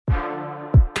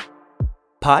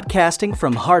Podcasting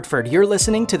from Hartford, you're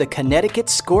listening to the Connecticut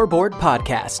Scoreboard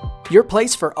Podcast, your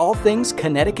place for all things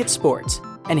Connecticut sports.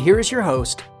 And here is your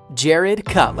host, Jared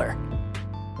Cutler.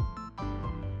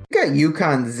 We got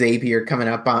UConn-Xavier coming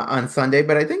up on Sunday,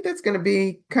 but I think that's going to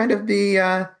be kind of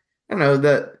the,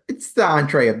 it's the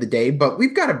entree of the day, but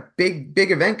we've got a big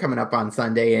event coming up on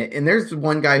Sunday. And there's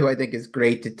one guy who I think is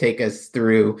great to take us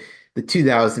through the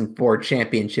 2004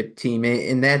 championship team,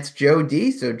 and that's Joe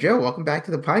D. So, Joe, welcome back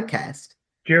to the podcast.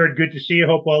 Jared, good to see you.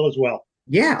 Hope all is well.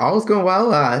 Yeah, all is going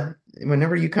well.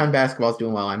 Whenever UConn basketball is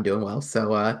doing well, I'm doing well.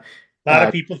 So, a lot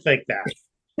of people think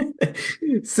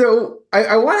that. So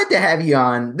I wanted to have you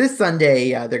on this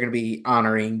Sunday. They're going to be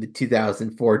honoring the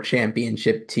 2004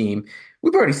 championship team.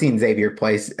 We've already seen Xavier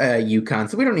play UConn,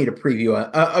 so we don't need a preview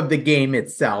of the game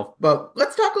itself. But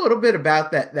let's talk a little bit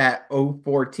about that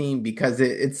 04 team, because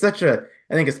it's such a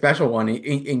special one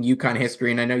in UConn history,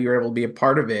 and I know you were able to be a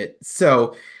part of it.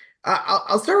 So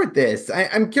I'll start with this.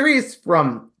 I'm curious,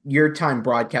 from your time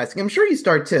broadcasting, I'm sure you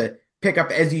start to pick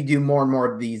up as you do more and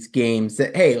more of these games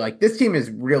that, hey, like, this team is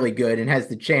really good and has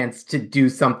the chance to do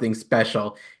something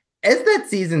special. As that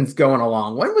season's going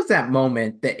along, when was that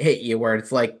moment that hit you where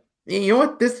it's like, you know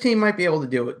what, this team might be able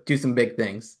to do some big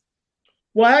things?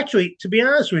 Well, actually, to be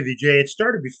honest with you, Jay, it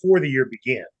started before the year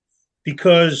began,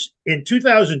 because in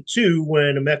 2002,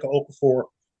 when Emeka Okafor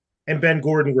and Ben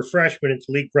Gordon were freshmen and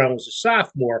Talik Brown was a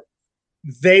sophomore,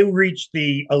 they reached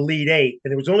the Elite Eight,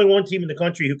 and there was only one team in the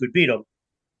country who could beat them.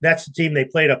 That's the team they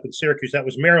played up in Syracuse. That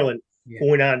was Maryland,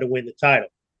 who went on to win the title.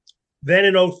 Then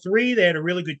in 03, they had a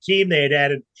really good team. They had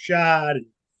added Shad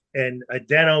and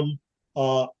Denham,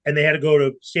 and they had to go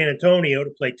to San Antonio to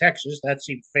play Texas. That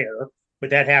seemed fair, but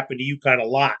that happened to UConn a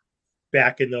lot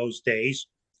back in those days.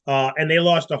 And they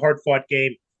lost a hard-fought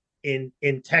game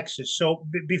in Texas. So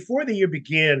before the year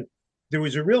began, there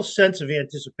was a real sense of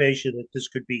anticipation that this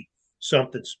could be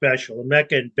something special.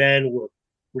 Emeka and Ben were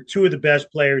two of the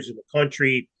best players in the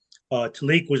country.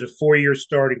 Talik was a 4-year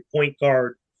starting point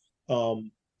guard.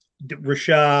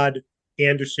 Rashad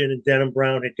Anderson and Denham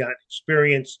Brown had gotten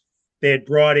experience. They had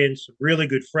brought in some really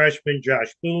good freshmen,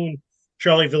 Josh Boone,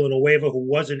 Charlie Villanueva, who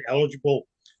wasn't eligible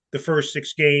the first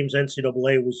 6 games.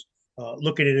 NCAA was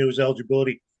looking into his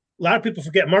eligibility. A lot of people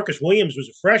forget Marcus Williams was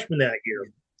a freshman that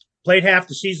year, played half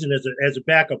the season as a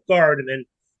backup guard, and then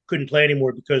couldn't play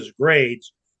anymore because of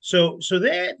grades. So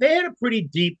they had a pretty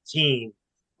deep team.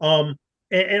 And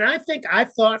I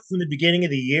thought from the beginning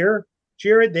of the year,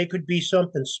 Jared, they could be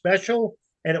something special.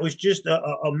 And it was just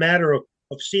a matter of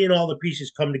seeing all the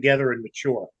pieces come together and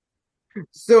mature.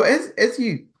 So as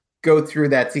you go through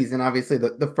that season, obviously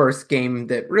the first game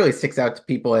that really sticks out to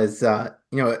people as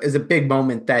as a big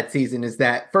moment that season is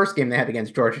that first game they had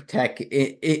against Georgia Tech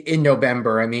in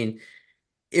November. I mean,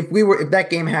 if that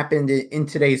game happened in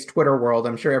today's Twitter world,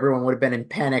 I'm sure everyone would have been in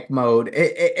panic mode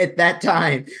at that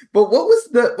time. But what was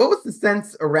the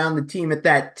sense around the team at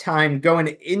that time going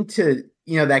into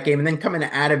that game, and then coming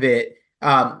out of it,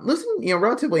 losing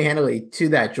relatively handily to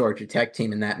that Georgia Tech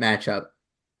team in that matchup?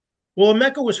 Well,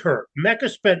 Emeka was hurt. Emeka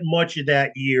spent much of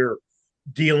that year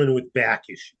dealing with back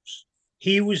issues.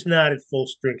 He was not at full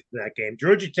strength in that game.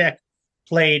 Georgia Tech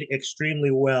played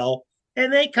extremely well,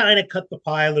 and they kind of cut the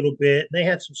pie a little bit. They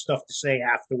had some stuff to say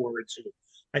afterwards. And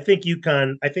I think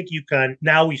UConn,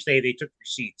 now we say they took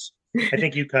receipts. I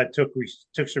think UConn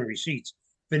took some receipts.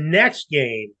 The next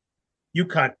game,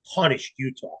 UConn punished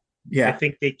Utah. Yeah. I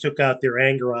think they took out their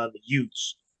anger on the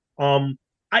Utes.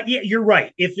 You're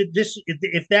right.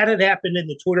 If that had happened in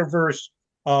the Twitterverse,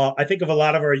 I think of a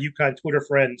lot of our UConn Twitter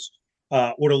friends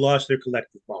would have lost their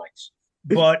collective minds.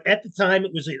 But at the time,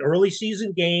 it was an early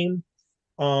season game.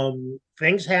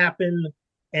 Things happen,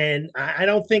 and I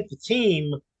don't think the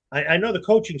team, I know the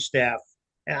coaching staff,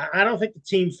 I don't think the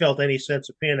team felt any sense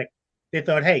of panic. They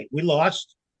thought, hey, we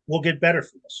lost, we'll get better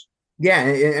for this.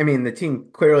 Yeah, I mean, the team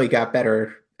clearly got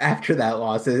better after that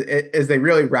loss as they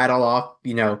really rattle off,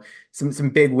 some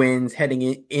big wins heading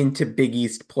into Big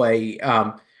East play.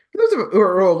 For those who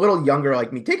are a little younger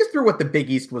like me, take us through what the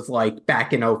Big East was like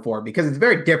back in 04, because it's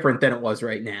very different than it was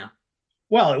right now.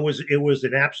 Well, it was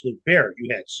an absolute bear.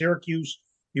 You had Syracuse,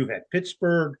 you had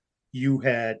Pittsburgh, you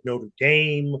had Notre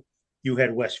Dame, you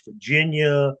had West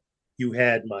Virginia, you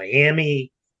had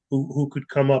Miami, who could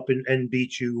come up and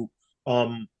beat you.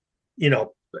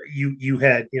 You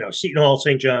had Seton Hall,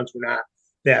 St. John's were not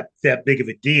that big of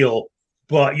a deal,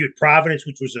 but you had Providence,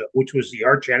 which was the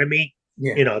arch enemy.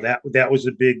 Yeah. That was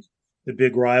the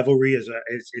big rivalry as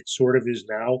it sort of is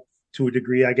now to a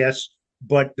degree, I guess.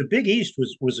 But the Big East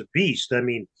was a beast. I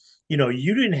mean,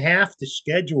 you didn't have to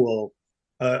schedule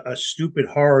a stupid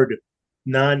hard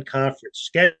non-conference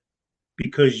schedule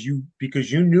because you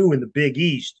knew in the Big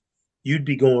East you'd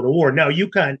be going to war. Now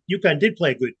UConn did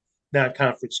play a good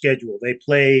non-conference schedule. They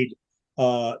played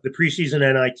the preseason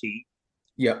NIT.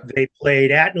 Yeah. They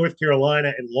played at North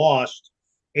Carolina and lost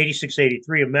 86-83.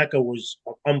 Emeka was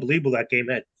unbelievable that game,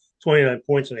 had 29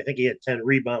 points, and I think he had 10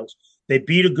 rebounds. They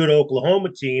beat a good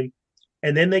Oklahoma team,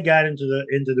 and then they got into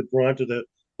the brunt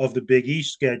of the Big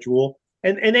East schedule.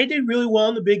 And they did really well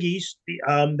in the Big East.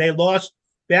 They lost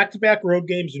back-to-back road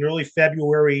games in early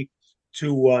February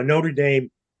to Notre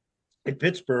Dame in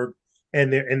Pittsburgh,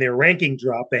 and their ranking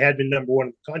dropped. They had been number one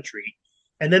in the country.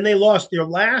 And then they lost their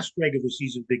last regular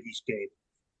season Big East game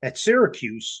at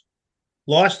Syracuse,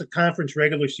 lost the conference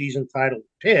regular season title to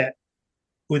Pitt,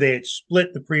 who they had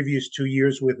split the previous 2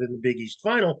 years with in the Big East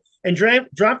final, and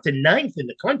dropped to ninth in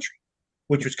the country,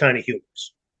 which was kind of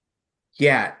humorous.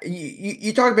 Yeah.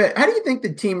 You talk about, how do you think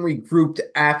the team regrouped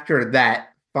after that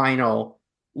final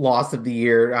loss of the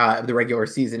year, of the regular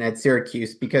season at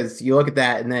Syracuse? Because you look at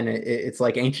that and then it's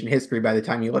like ancient history by the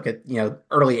time you look at,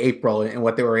 early April and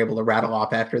what they were able to rattle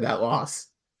off after that loss.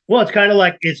 Well, it's kind of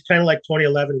like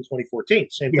 2011 and 2014,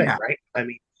 same thing, Yeah. right? I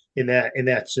mean, in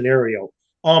that scenario,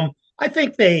 I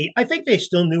think they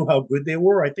still knew how good they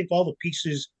were. I think all the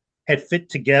pieces had fit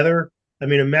together. I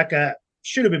mean, Emeka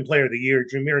should have been Player of the Year.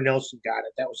 Jameer Nelson got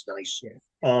it. That was nice.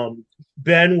 Yeah.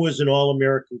 Ben was an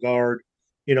All-American guard.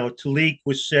 Talik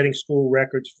was setting school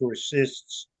records for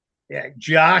assists. Yeah,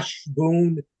 Josh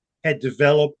Boone had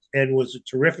developed and was a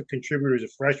terrific contributor as a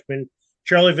freshman.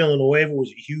 Charlie Villanueva was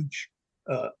a huge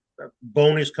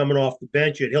bonus coming off the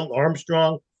bench. You had Hilton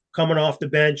Armstrong coming off the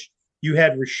bench. You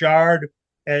had Richard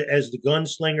as the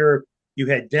gunslinger. You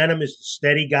had Denham as the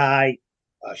steady guy.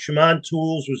 Shaman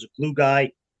Tools was a glue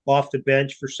guy off the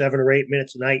bench for 7 or 8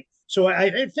 minutes a night. So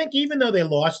I think even though they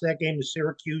lost that game to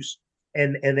Syracuse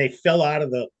and they fell out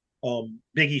of the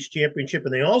Big East championship,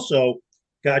 and they also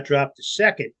got dropped to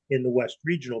second in the West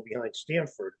Regional behind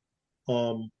Stanford.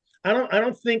 I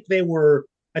don't think they were.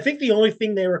 I think the only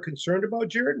thing they were concerned about,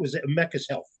 Jared, was Emeka's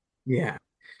health. Yeah.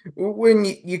 When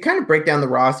you kind of break down the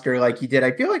roster like you did,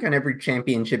 I feel like on every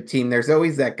championship team, there's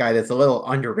always that guy that's a little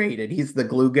underrated. He's the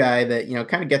glue guy that,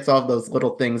 kind of gets all those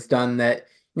little things done that,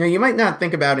 you might not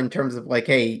think about in terms of like,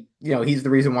 hey, he's the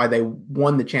reason why they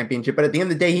won the championship. But at the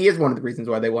end of the day, he is one of the reasons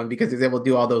why they won, because he's able to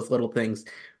do all those little things.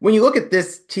 When you look at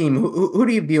this team, who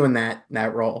do you view in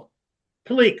that role?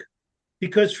 Talik,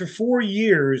 because for 4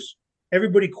 years,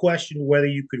 everybody questioned whether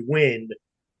you could win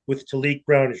with Talik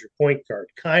Brown as your point guard,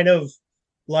 kind of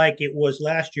like it was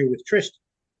last year with Tristan.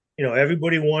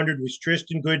 Everybody wondered, was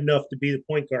Tristan good enough to be the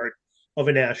point guard of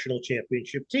a national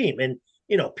championship team? And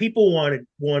people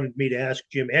wanted me to ask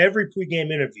Jim every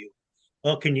pregame interview,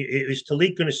 is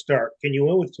Talik going to start? Can you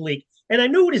win with Talik? And I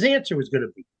knew what his answer was going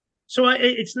to be. So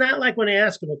it's not like when I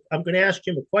ask him, I'm going to ask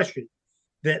Jim a question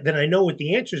that I know what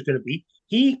the answer is going to be.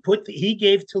 He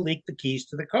gave Talik the keys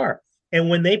to the car. And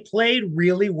when they played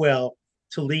really well,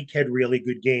 Talik had really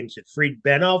good games. It freed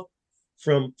Ben up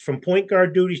from point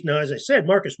guard duties. Now, as I said,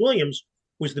 Marcus Williams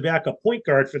was the backup point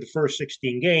guard for the first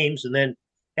 16 games, and then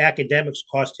academics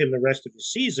cost him the rest of the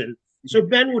season. So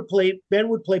Ben would play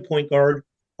point guard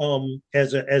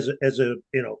as a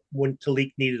when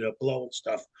Talik needed a blow and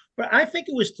stuff. But I think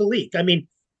it was Talik. I mean,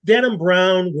 Denham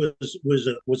Brown was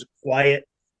a quiet,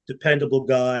 dependable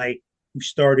guy who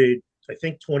started, I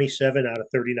think, 27 out of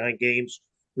 39 games.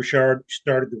 Richard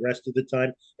started the rest of the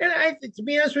time. And to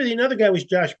be honest with you, another guy was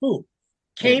Josh Boone.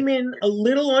 Came in a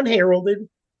little unheralded,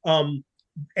 and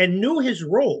knew his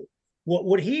role.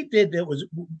 What he did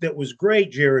that was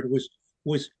great, Jared,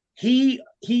 was he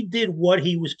did what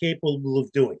he was capable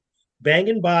of doing: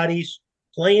 banging bodies,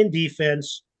 playing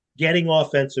defense, getting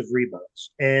offensive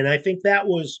rebounds. And I think it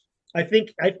was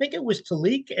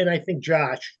Talik and I think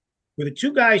Josh were the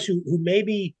two guys who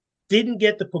maybe didn't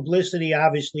get the publicity,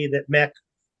 obviously, that Mech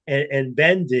and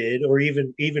Ben did, or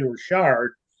even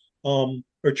Richard,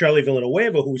 or Charlie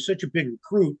Villanueva, who was such a big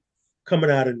recruit coming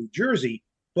out of New Jersey.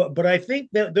 But I think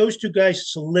that those two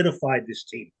guys solidified this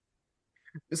team.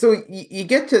 So you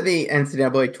get to the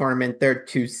NCAA tournament, they're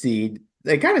 2 seed.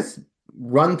 They kind of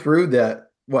run through the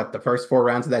first 4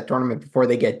 rounds of that tournament before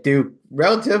they get Duke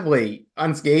relatively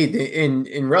unscathed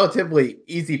in relatively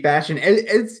easy fashion.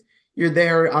 As you're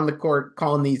there on the court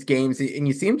calling these games and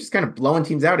you see them just kind of blowing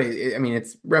teams out. I mean,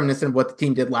 it's reminiscent of what the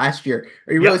team did last year.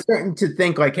 Are you really starting to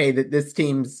think like, hey, that this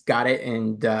team's got it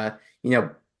and,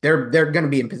 they're going to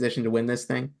be in position to win this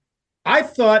thing? I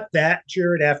thought that,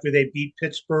 Jared, after they beat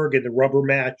Pittsburgh in the rubber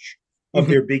match of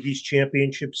their Big East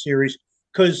championship series,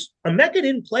 because Emeka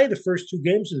didn't play the first 2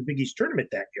 games of the Big East tournament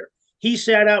that year. He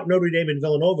sat out Notre Dame and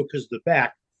Villanova because of the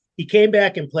back. He came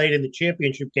back and played in the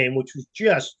championship game, which was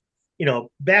just,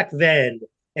 back then,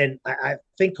 and I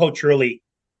think Coach Early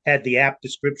had the apt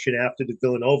description after the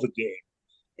Villanova game.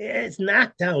 It's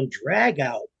knockdown, drag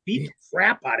out, beat the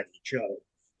crap out of each other.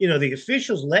 The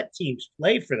officials let teams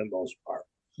play for the most part.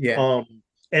 Yeah.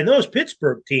 And those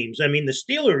Pittsburgh teams, I mean, the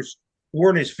Steelers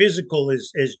weren't as physical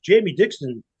as Jamie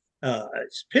Dixon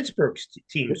Pittsburgh's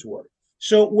teams were.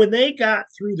 So when they got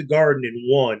through the Garden and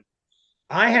won,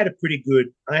 I had a pretty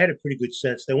good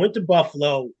sense. They went to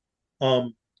Buffalo,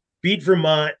 beat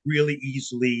Vermont really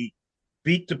easily,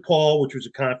 beat DePaul, which was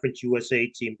a Conference USA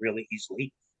team, really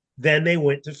easily. Then they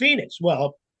went to Phoenix.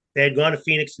 Well, they had gone to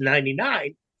Phoenix in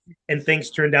 '99, and things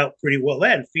turned out pretty well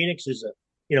then. Phoenix is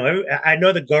I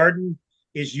know the Garden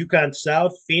is UConn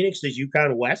South, Phoenix is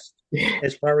UConn West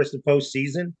as far as the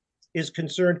postseason is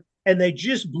concerned, and they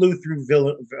just blew through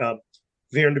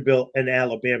Vanderbilt and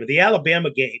Alabama. The Alabama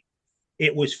game,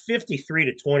 it was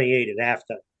 53-28 at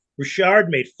halftime. Richard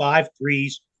made 5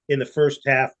 threes in the first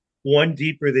half, one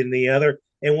deeper than the other,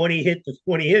 and when he hit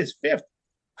his fifth,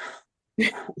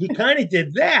 he kind of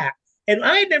did that, and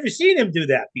I had never seen him do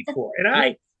that before. And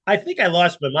I think I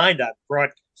lost my mind on the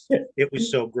broadcast. It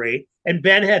was so great. And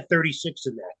Ben had 36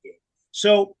 in that game.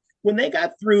 So when they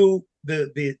got through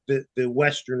the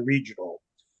Western Regional,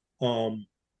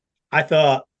 I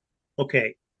thought,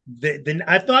 okay,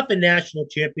 I thought the national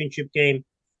championship game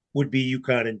would be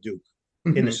UConn and Duke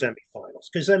in the semifinals.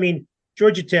 Because, I mean,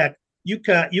 Georgia Tech,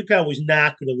 UConn was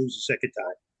not going to lose a second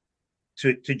time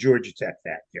to Georgia Tech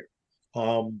that year.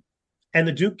 And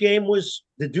the Duke game was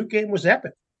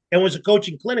epic and was a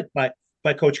coaching clinic by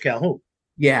Coach Calhoun.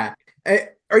 Yeah.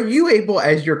 Are you able,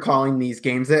 as you're calling these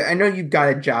games, I know you've got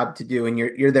a job to do and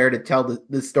you're there to tell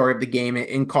the story of the game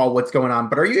and call what's going on,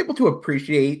 but are you able to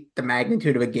appreciate the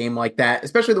magnitude of a game like that,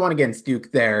 especially the one against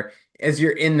Duke there, as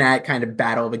you're in that kind of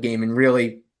battle of a game and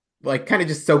really like kind of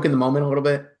just soak in the moment a little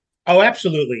bit? Oh,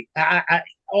 absolutely. I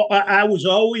was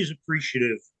always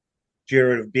appreciative,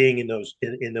 Jared, of being in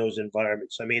those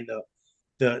environments. I mean,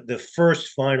 the first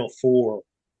Final Four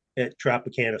at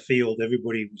Tropicana Field,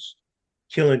 everybody was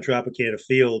killing Tropicana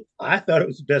Field. I thought it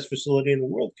was the best facility in the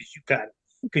world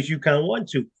because UConn won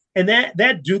to. And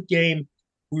that Duke game,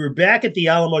 we were back at the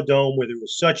Alamo Dome where there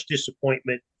was such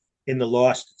disappointment in the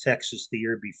loss to Texas the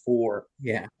year before.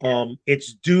 Yeah.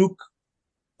 It's Duke.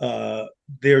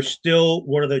 They're still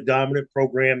one of the dominant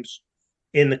programs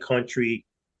in the country.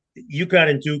 UConn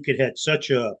and Duke had such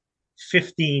a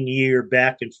 15-year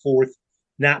back and forth,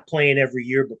 not playing every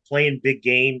year, but playing big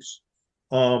games.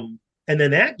 And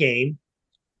then that game,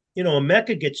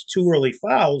 Emeka gets 2 early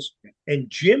fouls, and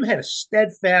Jim had a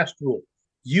steadfast rule.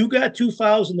 You got 2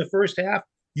 fouls in the first half,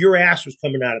 your ass was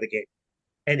coming out of the game.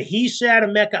 And he sat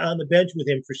Emeka on the bench with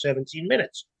him for 17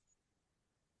 minutes.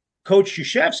 Coach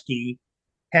Krzyzewski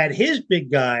had his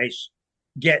big guys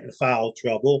get in foul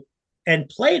trouble and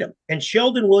played them. And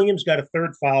Sheldon Williams got a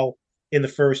 3rd foul in the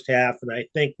first half, and I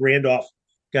think Randolph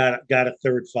got a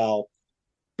 3rd foul.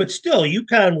 But still,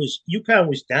 UConn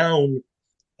was down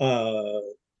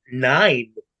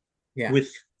 9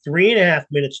 with 3.5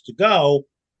 minutes to go,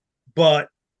 but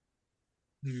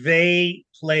they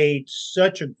played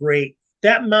such a great.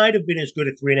 That might have been as good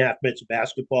at 3.5 minutes of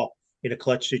basketball in a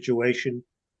clutch situation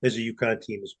as a UConn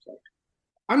team has played.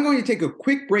 I'm going to take a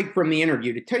quick break from the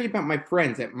interview to tell you about my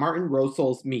friends at Martin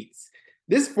Rosol's Meats.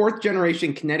 This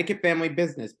 4th-generation Connecticut family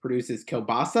business produces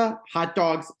kielbasa, hot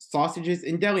dogs, sausages,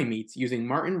 and deli meats using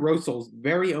Martin Rosol's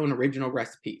very own original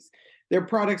recipes. Their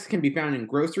products can be found in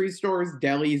grocery stores,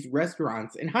 delis,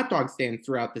 restaurants, and hot dog stands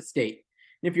throughout the state.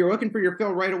 And if you're looking for your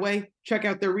fill right away, check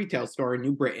out their retail store in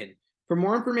New Britain. For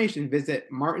more information, visit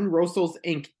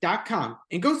martinroselsinc.com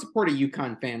and go support a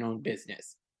UConn fan-owned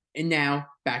business. And now,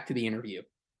 back to the interview.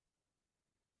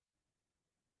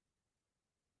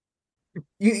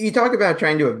 You talk about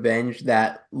trying to avenge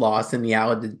that loss in the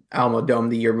Alamo Dome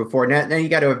the year before. Now you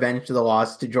got to avenge the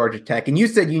loss to Georgia Tech. And you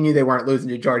said you knew they weren't losing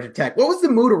to Georgia Tech. What was the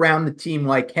mood around the team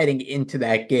like heading into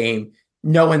that game,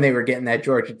 knowing they were getting that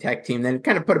Georgia Tech team? Then it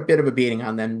kind of put a bit of a beating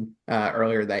on them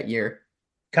earlier that year.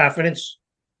 Confidence,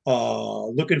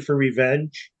 looking for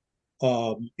revenge.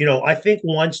 I think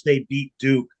once they beat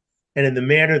Duke, and in the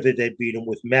manner that they beat them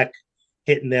with Mech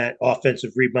hitting that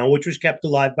offensive rebound, which was kept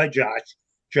alive by Josh.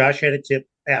 Josh had a tip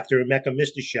after Mecca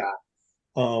missed a shot.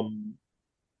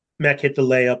 Mech hit the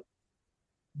layup.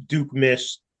 Duke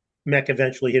missed. Mech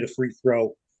eventually hit a free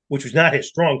throw, which was not his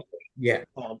strong point. Yeah.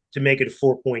 To make it a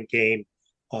 4-point game.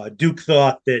 Duke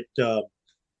thought that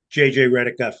J.J.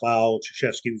 Redick got fouled.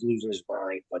 Krzyzewski was losing his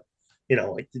mind. But,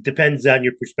 it depends on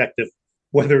your perspective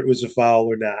whether it was a foul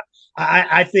or not.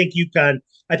 I think UConn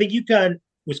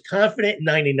was confident in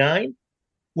 '99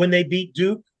 when they beat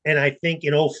Duke. And I think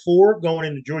in '04, going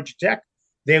into Georgia Tech,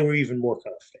 they were even more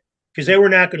confident because they were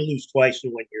not going to lose twice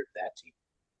in 1 year to that team.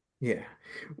 Yeah.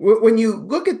 When you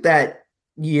look at that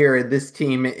year, this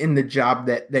team in the job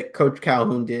that Coach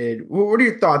Calhoun did, what are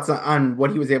your thoughts on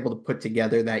what he was able to put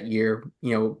together that year,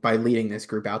 by leading this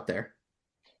group out there?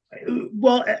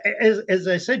 Well, as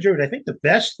I said, Jared, I think the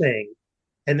best thing,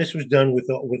 and this was done with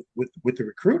the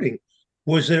recruiting,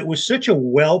 was that it was such a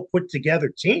well put together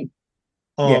team.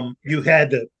 Yeah. You had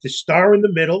the star in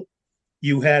the middle,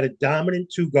 you had a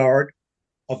dominant two guard,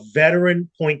 a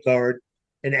veteran point guard,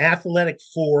 an athletic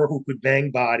four who could bang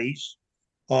bodies,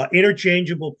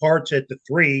 interchangeable parts at the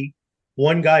three.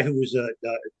 One guy who was a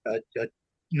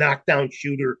knockdown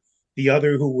shooter, the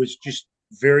other who was just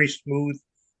very smooth.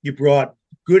 You brought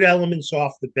good elements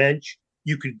off the bench.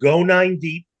 You could go 9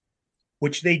 deep,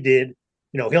 which they did.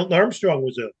 Hilton Armstrong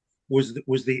was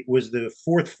the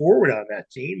fourth forward on that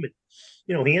team,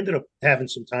 and he ended up having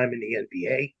some time in the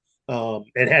NBA,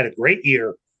 and had a great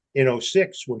year in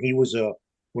 '06 when he was a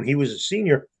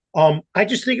senior. I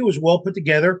just think it was well put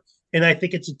together, and I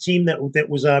think it's a team that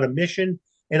was on a mission.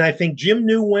 And I think Jim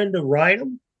knew when to ride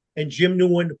them, and Jim knew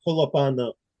when to pull up on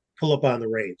the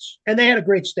reins. And they had a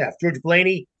great staff. George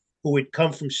Blaney, who had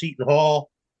come from Seton Hall,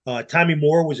 Tommy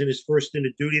Moore was in his first stint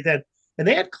of duty then, and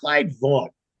they had Clyde Vaughn,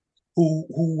 who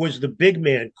was the big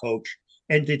man coach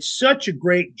and did such a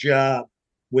great job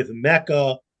with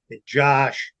Mecca and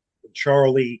Josh and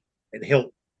Charlie and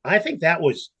Hilton. I think that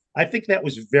was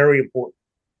very important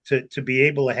to be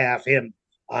able to have him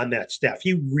on that staff.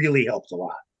 He really helped a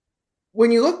lot.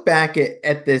 When you look back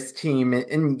at this team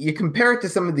and you compare it to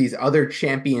some of these other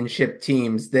championship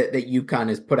teams that UConn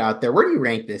has put out there, where do you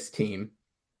rank this team?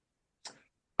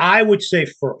 I would say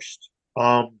first.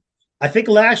 I think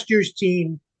last year's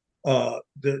team,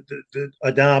 the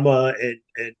Adama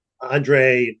and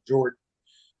Andre and Jordan,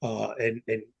 and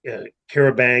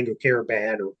Karabang or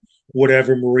Caravan or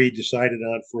whatever Marie decided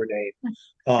on for a name,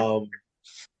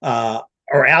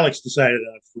 or Alex decided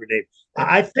on for a name.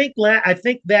 I think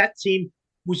that team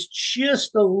was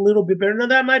just a little bit better. Now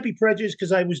that might be prejudice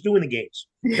because I was doing the games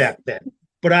back then,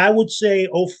 but I would say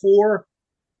 '04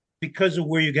 because of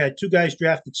where you got two guys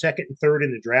drafted second and third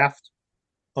in the draft.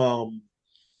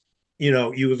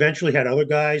 You eventually had other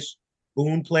guys.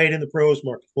 Boone played in the pros.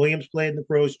 Marcus Williams played in the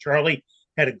pros. Charlie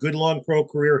had a good long pro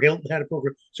career. Hilton had a pro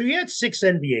career. So you had 6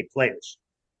 NBA players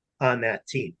on that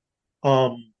team.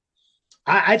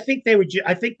 I think they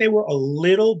were a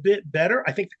little bit better.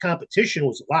 I think the competition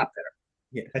was a lot better.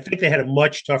 Yeah. I think they had a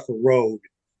much tougher road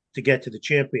to get to the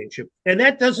championship, and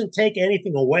that doesn't take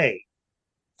anything away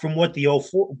from what the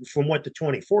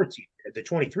 2014, the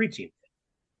 23 team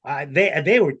did.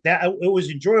 They were that it was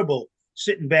enjoyable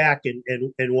sitting back and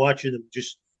watching them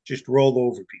just roll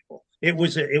over people. It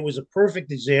was a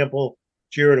perfect example,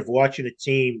 Jared, of watching a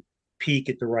team peak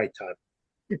at the right time.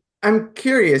 I'm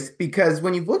curious because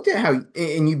when you've looked at how,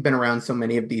 and you've been around so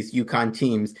many of these UConn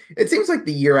teams, it seems like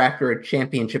the year after a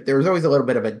championship, there was always a little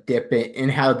bit of a dip in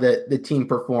how the team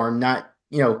performed, not,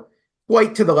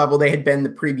 quite to the level they had been the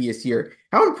previous year.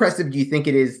 How impressive do you think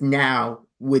it is now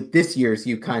with this year's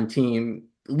UConn team,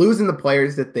 losing the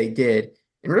players that they did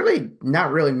and really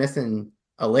not really missing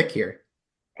a lick here?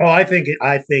 Oh, I think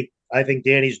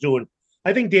Danny's doing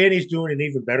an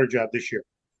even better job this year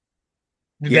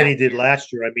than he did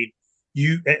last year. I mean,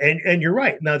 you're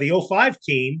right. Now the '05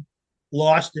 team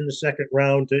lost in the second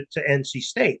round to NC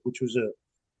State, which was a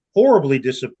horribly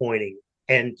disappointing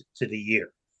end to the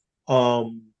year.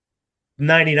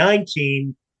 '99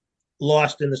 team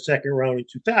lost in the second round in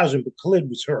 2000, but Khalid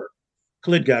was hurt.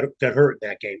 Khalid got hurt in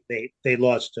that game. They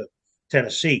lost to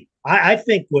Tennessee. I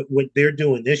think what they're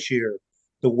doing this year,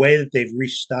 the way that they've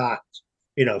restocked,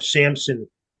 Sampson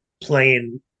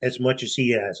playing as much as he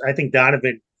has. I think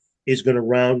Donovan is going to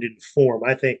round into form.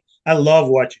 I love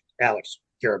watching Alex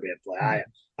Caravan play.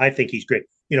 I think he's great.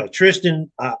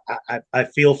 Tristan, I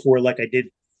feel for like I did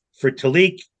for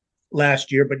Talik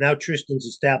last year, but now Tristan's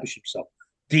established himself.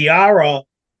 Diarra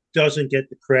doesn't get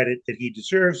the credit that he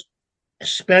deserves.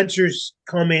 Spencer's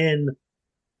come in,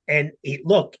 and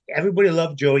look, everybody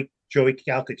loved Joey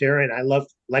Calcaterra, and I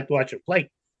liked to watch him play.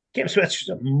 Cam Spencer's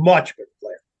a much better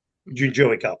player than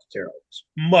Joey Calcaterra is.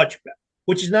 Much better,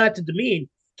 which is not to demean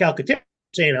Calcaterra,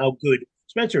 saying how good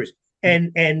Spencer is.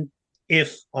 And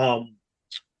if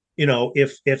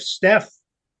if Steph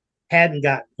hadn't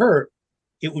gotten hurt,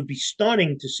 it would be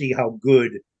stunning to see how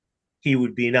good he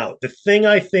would be now. The thing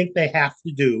I think they have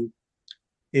to do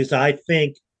is I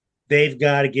think they've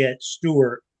got to get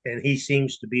Stewart, and he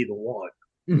seems to be the one.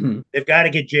 Mm-hmm. They've got to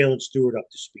get Jalen Stewart up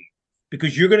to speed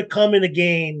because you're going to come in a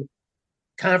game,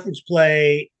 conference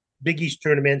play, Big East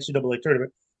tournament, NCAA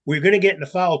tournament. we're going to get into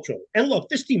foul trouble. And look,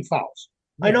 this team fouls.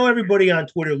 Yeah. I know everybody on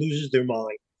Twitter loses their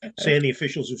mind saying the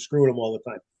officials are screwing them all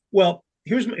the time. Well,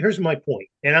 here's my point,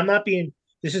 and I'm not being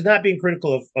this is not being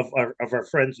critical of our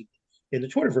friends in the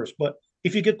Twitterverse, but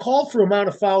if you get called for amount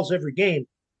of fouls every game,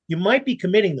 you might be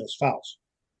committing those fouls,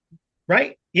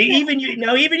 right? Even you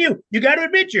got to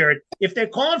admit, Jared, if they're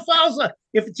calling fouls,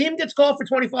 if a team gets called for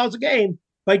 20 fouls a game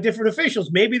by different officials,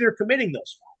 maybe they're committing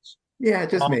those fouls. Yeah,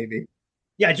 just maybe.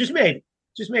 Yeah, just maybe.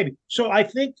 So I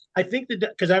think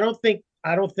that because I don't think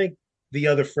the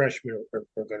other freshmen are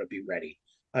going to be ready.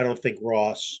 I don't think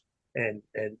Ross and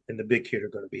the big kid are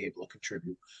going to be able to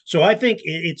contribute. So I think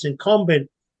it's incumbent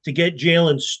to get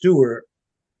Jalen Stewart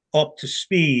up to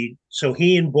speed so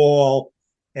he and Ball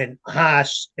and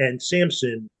Haas and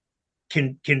Sampson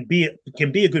can be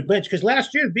a good bench. Because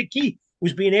last year the big key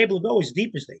was being able to go as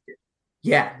deep as they did.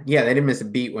 Yeah, they didn't miss a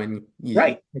beat when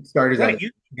it started. Right,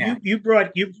 you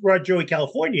brought Joey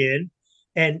California in,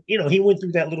 and he went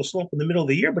through that little slump in the middle of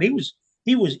the year, but he was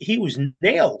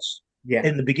nails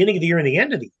in the beginning of the year and the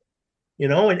end of the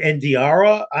year. And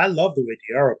Diarra, I love the way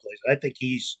Diarra plays. I think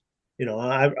he's,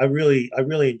 I really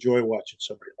enjoy watching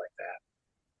somebody like that.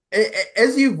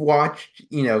 As you've watched,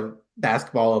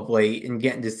 basketball of late and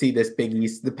getting to see this Big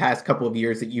East the past couple of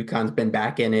years that UConn's been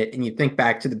back in it, and you think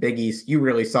back to the Big East you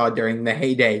really saw during the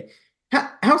heyday.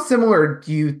 How similar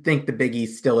do you think the Big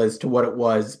East still is to what it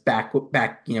was back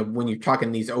when you're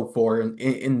talking these 04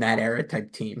 in that era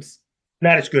type teams?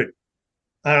 Not as good.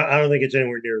 I don't think it's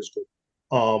anywhere near as good.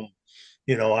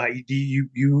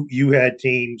 You had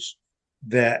teams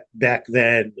that back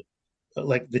then,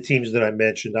 like the teams that I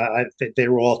mentioned, I think they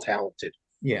were all talented.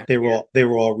 Yeah, they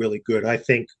were all really good. I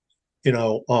think,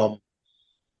 Coach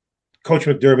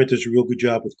McDermott does a real good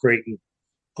job with Creighton.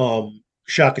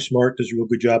 Shaka Smart does a real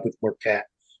good job with Marquette.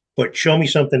 But show me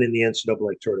something in the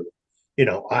NCAA tournament.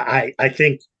 I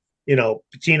think,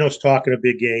 Pitino's talking a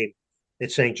big game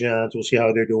at St. John's. We'll see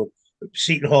how they're doing.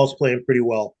 Seton Hall's playing pretty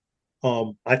well.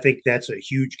 I think that's a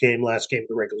huge game, last game of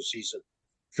the regular season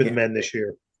for the men this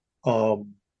year.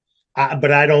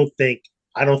 But I don't think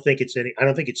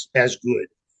it's as good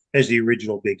as the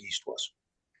original Big East was.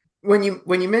 When you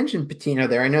mentioned Pitino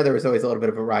there, I know there was always a little bit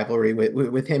of a rivalry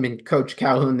with him and Coach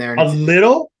Calhoun there. A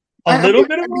little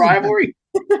bit of a rivalry.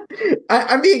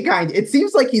 I'm being kind. It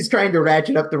seems like he's trying to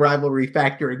ratchet up the rivalry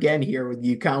factor again here with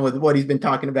UConn, with what he's been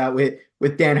talking about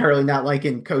with Dan Hurley not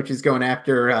liking coaches going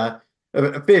after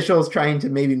officials, trying to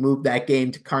maybe move that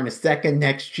game to Carnesecca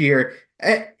next year.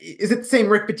 Is it the same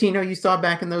Rick Pitino you saw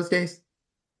back in those days?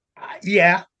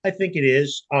 Yeah, I think it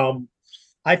is.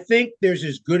 I think there's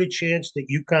as good a chance that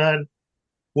UConn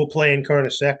will play in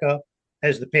Carnesecca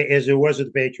as there was at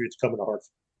the Patriots coming to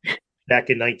Hartford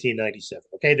back in 1997.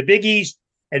 Okay, the Big East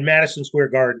and Madison Square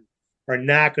Garden are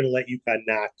not going to let UConn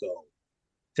not go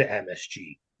to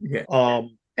MSG. Yeah.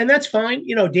 And that's fine.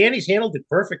 Danny's handled it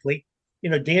perfectly.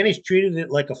 Danny's treated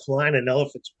it like a fly in an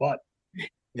elephant's butt.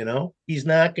 He's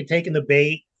not taking the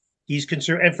bait. He's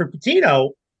concerned. And for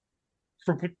Pitino,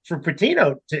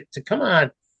 to come on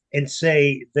and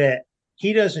say that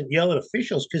he doesn't yell at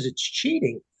officials because it's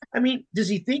cheating. I mean, does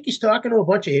he think he's talking to a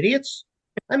bunch of idiots?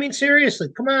 I mean, seriously,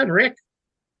 come on, Rick.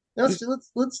 Let's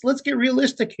get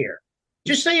realistic here.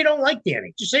 Just say you don't like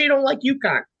Danny. Just say you don't like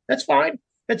UConn. That's fine.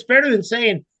 That's better than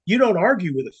saying you don't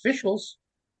argue with officials.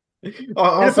 And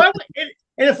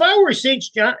if I were a St.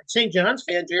 John's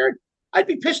fan, Jared, I'd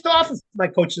be pissed off if my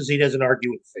coach says he doesn't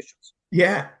argue with officials.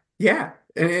 Yeah.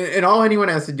 And all anyone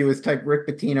has to do is type Rick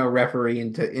Pitino referee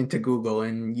into Google,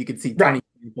 and you can see 20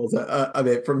 examples of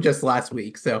it from just last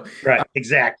week. So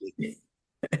exactly.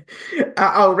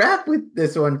 I'll wrap with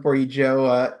this one for you,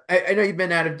 Joe. I know you've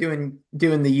been out of doing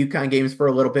the UConn games for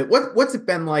a little bit. What's it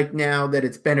been like now that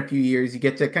it's been a few years? You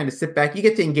get to kind of sit back. You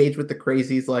get to engage with the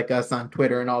crazies like us on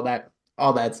Twitter and all that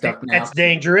stuff. Now that's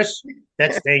dangerous.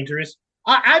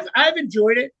 I've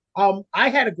enjoyed it. I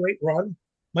had a great run.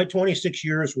 My 26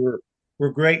 years were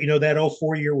great. That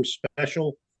 04 year was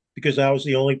special because I was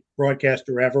the only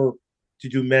broadcaster ever to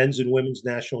do men's and women's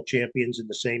national champions in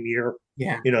the same year.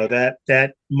 Yeah.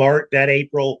 That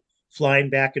April, flying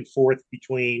back and forth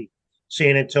between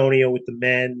San Antonio with the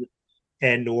men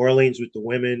and New Orleans with the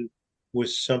women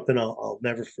was something I'll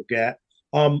never forget.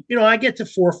 I get to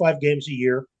 4 or 5 games a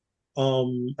year.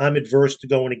 I'm adverse to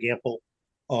going to Gamble.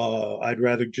 I'd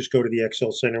rather just go to the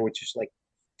XL Center, which is like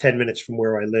 10 minutes from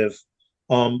where I live.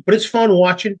 But it's fun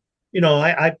watching.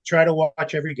 I try to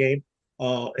watch every game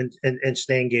and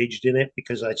stay engaged in it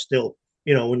because I still,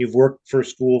 when you've worked for a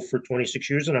school for 26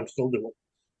 years, and I'm still doing,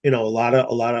 a lot of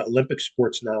Olympic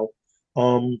sports now.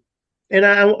 And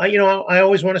I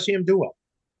always want to see them do well.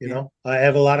 You know, I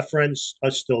have a lot of friends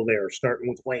still there, starting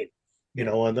with Wayne, you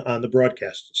know, on the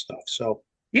broadcast and stuff. So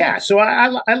yeah, so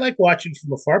I like watching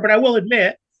from afar, but I will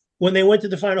admit when they went to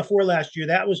the Final Four last year,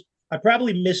 I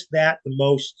probably missed that the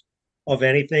most of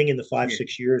anything in the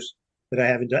 5-6 years that I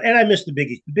haven't done. And I missed the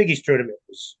Big East. The Big East tournament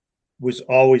was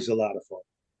always a lot of fun.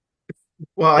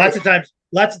 Well, lots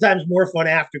of times more fun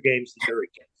after games than during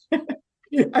games.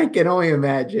 I can only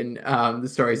imagine the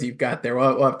stories you've got there.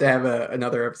 We'll have to have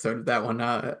another episode of that one,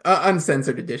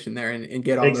 uncensored edition there, and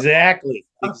get all exactly.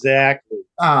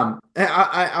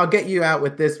 I'll get you out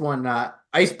with this one.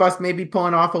 Ice Bus may be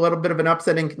pulling off a little bit of an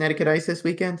upset in Connecticut ice this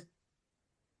weekend.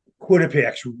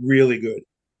 Quinnipiac's really good.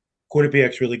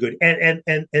 And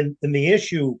the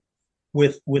issue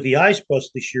with the Ice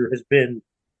Bus this year has been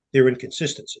their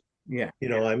inconsistency. Yeah, you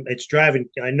know, I know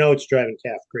it's driving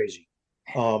Calf crazy.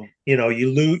 You know,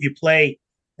 you play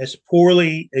as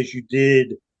poorly as you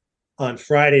did on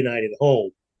Friday night at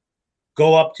home,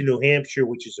 go up to New Hampshire,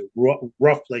 which is a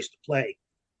rough place to play,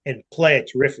 and play a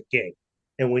terrific game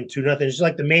and win 2-0. It's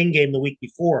like the main game the week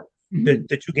before, the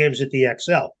 2 games at the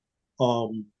XL.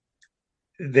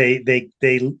 They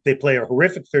play a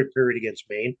horrific third period against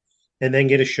Maine and then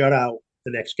get a shutout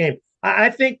the next game. I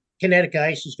think Connecticut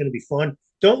ice is going to be fun.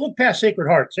 Don't look past Sacred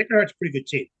Heart. Sacred Heart's a pretty good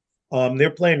team. They're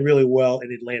playing really well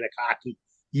in Atlantic hockey.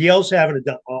 Yale's having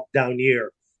a down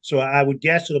year, so I would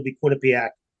guess it'll be Quinnipiac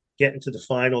getting to the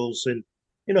finals. And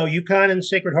you know, UConn and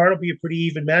Sacred Heart will be a pretty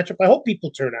even matchup. I hope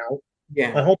people turn out.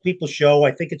 Yeah, I hope people show.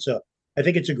 I think it's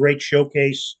a great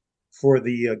showcase for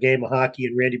the game of hockey.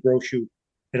 And Randy Brochu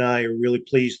and I are really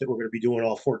pleased that we're going to be doing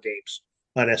all 4 games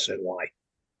on SNY.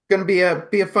 Going to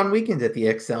be a fun weekend at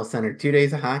the XL Center. 2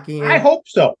 days of hockey. I hope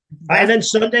so. And then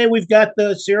Sunday we've got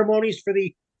the ceremonies for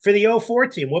the 04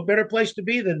 team. What better place to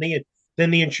be than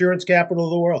the insurance capital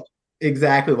of the world?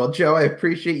 Exactly. Well, Joe, I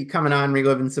appreciate you coming on,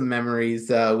 reliving some memories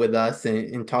with us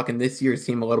and talking this year's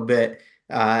team a little bit.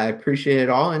 I appreciate it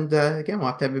all. And again, we'll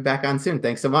have to have you back on soon.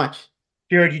 Thanks so much.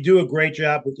 Jared, you do a great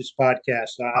job with this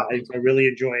podcast. I really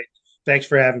enjoy it. Thanks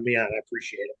for having me on. I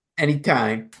appreciate it.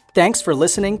 Anytime. Thanks for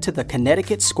listening to the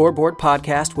Connecticut Scoreboard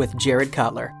Podcast with Jared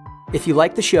Cutler. If you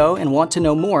like the show and want to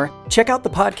know more, check out the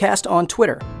podcast on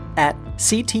Twitter at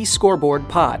CT Scoreboard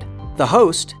Pod, the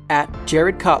host at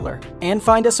Jared Cutler, and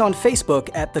find us on Facebook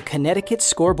at the Connecticut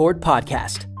Scoreboard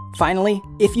Podcast. Finally,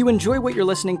 if you enjoy what you're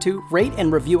listening to, rate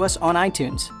and review us on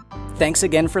iTunes. Thanks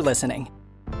again for listening.